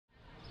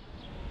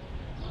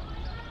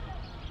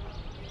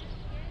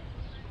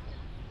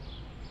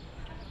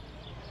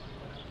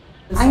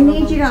I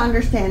need you to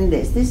understand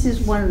this. This is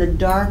one of the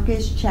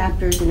darkest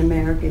chapters in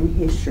American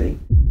history.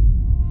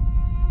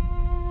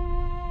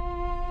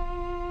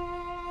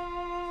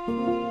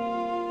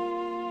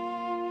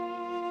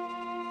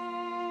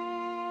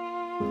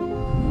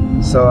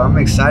 So I'm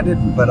excited,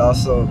 but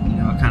also,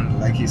 kind of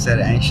like you said,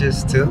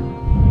 anxious too.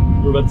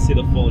 We're about to see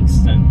the full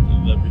extent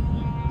of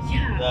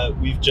everything that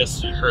we've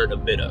just heard a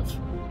bit of.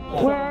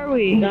 Where are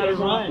we?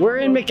 We're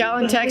in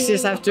McAllen,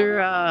 Texas after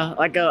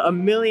like a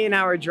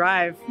 1,000,000-hour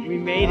drive. We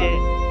made it.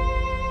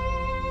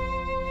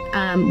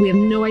 We have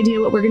no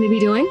idea what we're going to be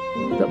doing,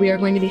 but we are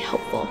going to be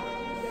helpful.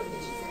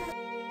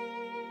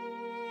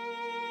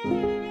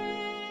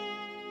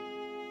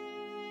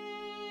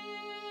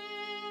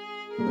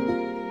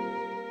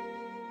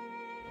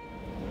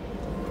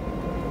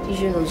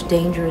 These are those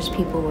dangerous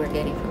people we're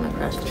getting from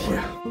across the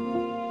border.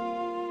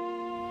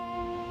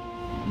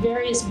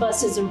 Various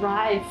buses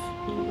arrive,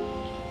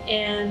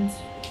 and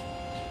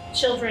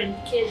children,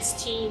 kids,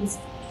 teens,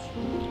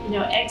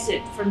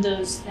 exit from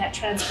that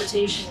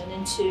transportation and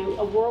into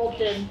a world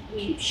that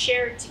we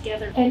shared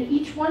together. And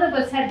each one of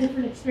us had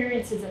different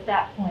experiences at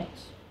that point.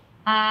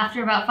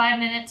 After about 5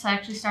 minutes, I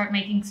actually start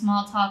making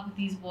small talk with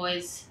these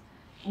boys.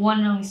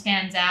 One really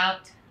stands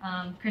out,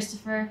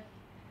 Christopher,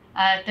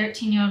 a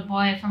 13-year-old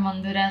boy from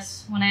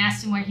Honduras. When I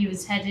asked him where he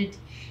was headed,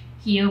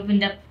 he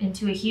opened up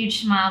into a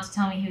huge smile to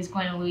tell me he was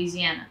going to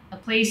Louisiana, a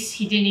place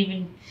he didn't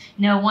even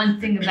know one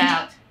thing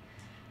about.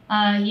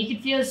 You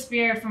could feel the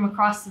spirit from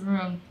across the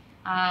room.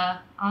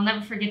 I'll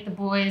never forget the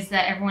boys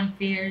that everyone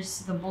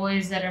fears, the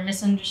boys that are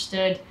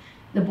misunderstood,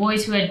 the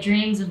boys who had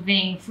dreams of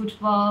being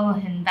football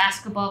and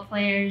basketball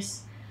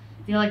players.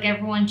 I feel like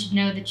everyone should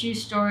know the true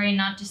story,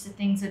 not just the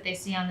things that they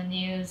see on the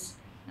news.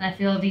 And I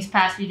feel these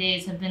past few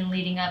days have been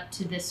leading up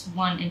to this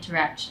one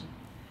interaction.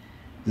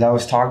 As I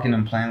was talking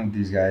and playing with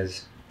these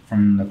guys,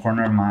 from the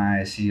corner of my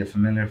eye, I see a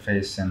familiar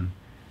face, and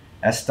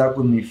that stuck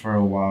with me for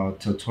a while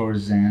till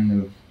towards the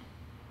end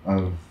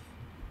of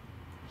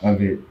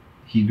it.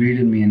 He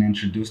greeted me and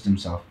introduced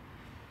himself.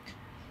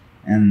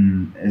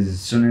 And as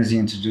soon as he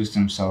introduced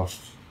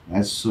himself,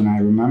 that's when I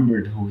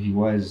remembered who he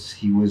was.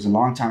 He was a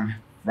longtime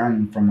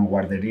friend from a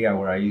guarderia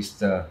where I used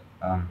to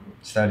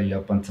study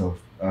up until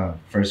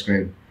first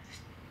grade.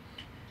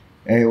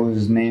 It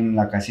was named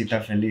La Casita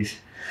Feliz.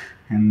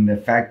 And the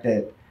fact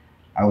that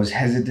I was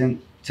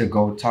hesitant to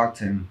go talk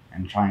to him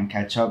and try and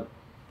catch up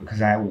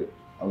because I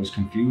was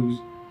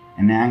confused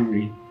and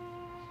angry.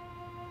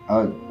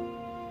 I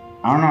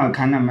don't know, it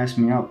kind of messed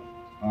me up.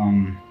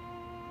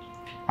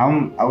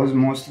 I was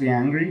mostly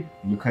angry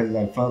because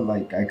I felt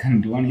like I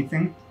couldn't do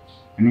anything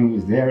and he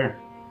was there,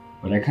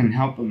 but I couldn't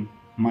help him,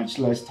 much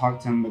less talk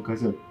to him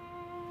because of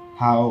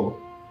how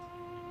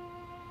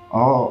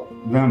all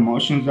the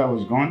emotions I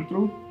was going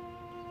through.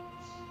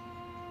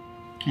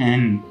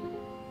 And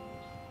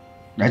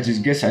I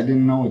just guess I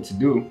didn't know what to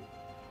do.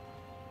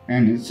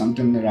 And it's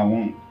something that I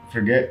won't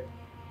forget,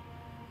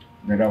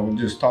 that I will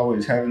just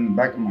always have in the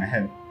back of my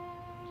head.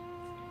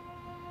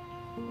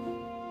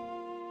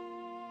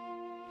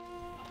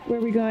 Where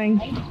are we going?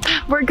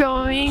 We're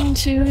going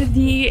to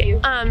the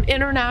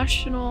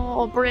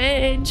International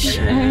Bridge.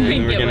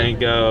 And we're gonna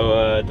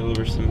go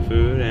deliver some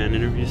food and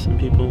interview some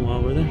people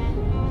while we're there.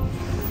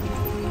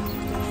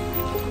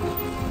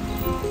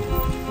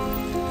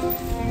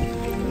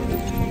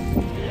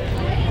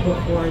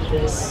 Before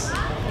this,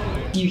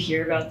 you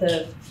hear about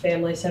the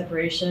family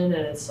separation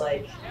and it's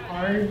like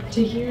hard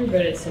to hear,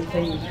 but it's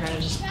something you kind of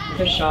just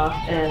push off.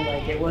 And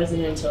like it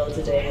wasn't until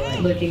today,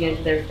 like looking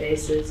into their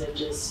faces and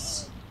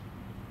just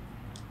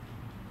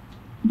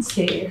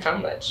seeing how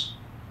much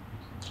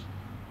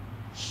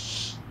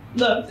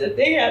love that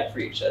they had for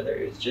each other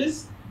is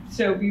just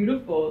so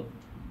beautiful.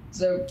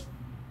 It's a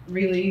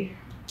really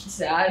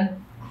sad,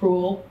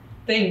 cruel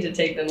thing to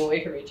take them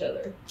away from each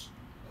other.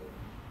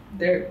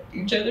 They're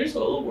each other's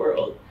whole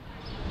world.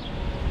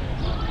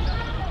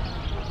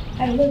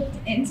 I looked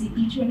into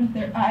each one of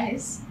their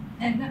eyes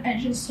and I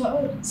just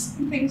saw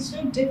something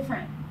so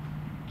different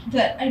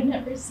that I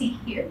never see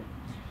here.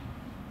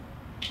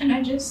 And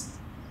I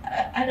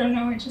don't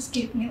know, it just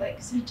gave me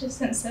like such a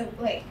sense of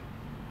like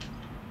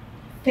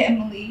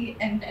family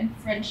and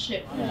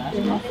friendship.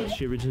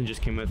 She originally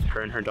just came with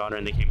her and her daughter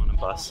and they came on a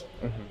bus.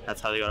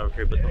 That's how they got over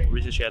here, but the whole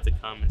reason she had to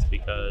come is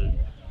because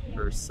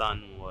her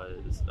son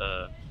was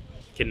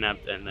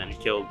kidnapped and then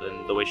killed,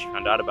 and the way she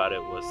found out about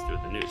it was through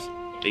the news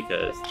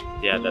because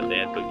that they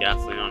had put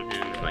gasoline on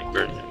him and like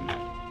burned him.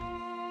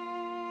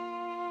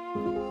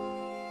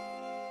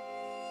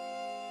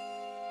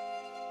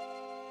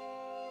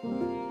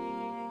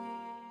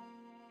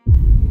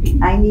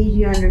 I need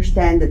you to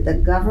understand that the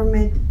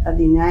government of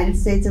the United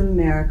States of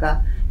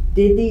America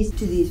did these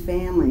to these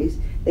families.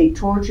 They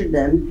tortured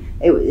them.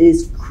 It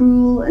is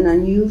cruel and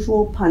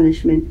unusual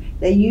punishment.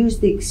 They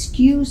used the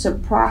excuse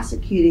of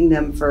prosecuting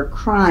them for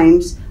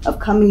crimes of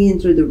coming in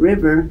through the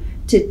river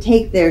to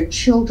take their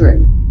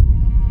children.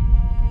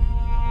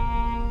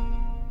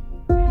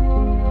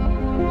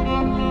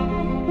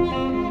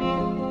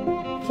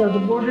 So the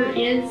border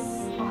is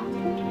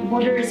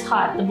border is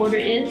hot. The border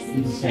is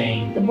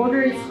insane. The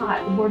border is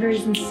hot. The border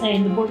is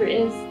insane. The border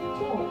is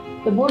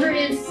the border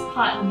is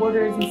hot. The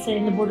border is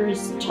insane. The border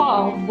is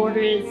tall. The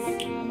border is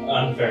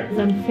Unfair.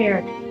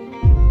 unfair.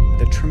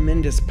 The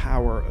tremendous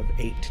power of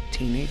 8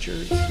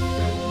 teenagers.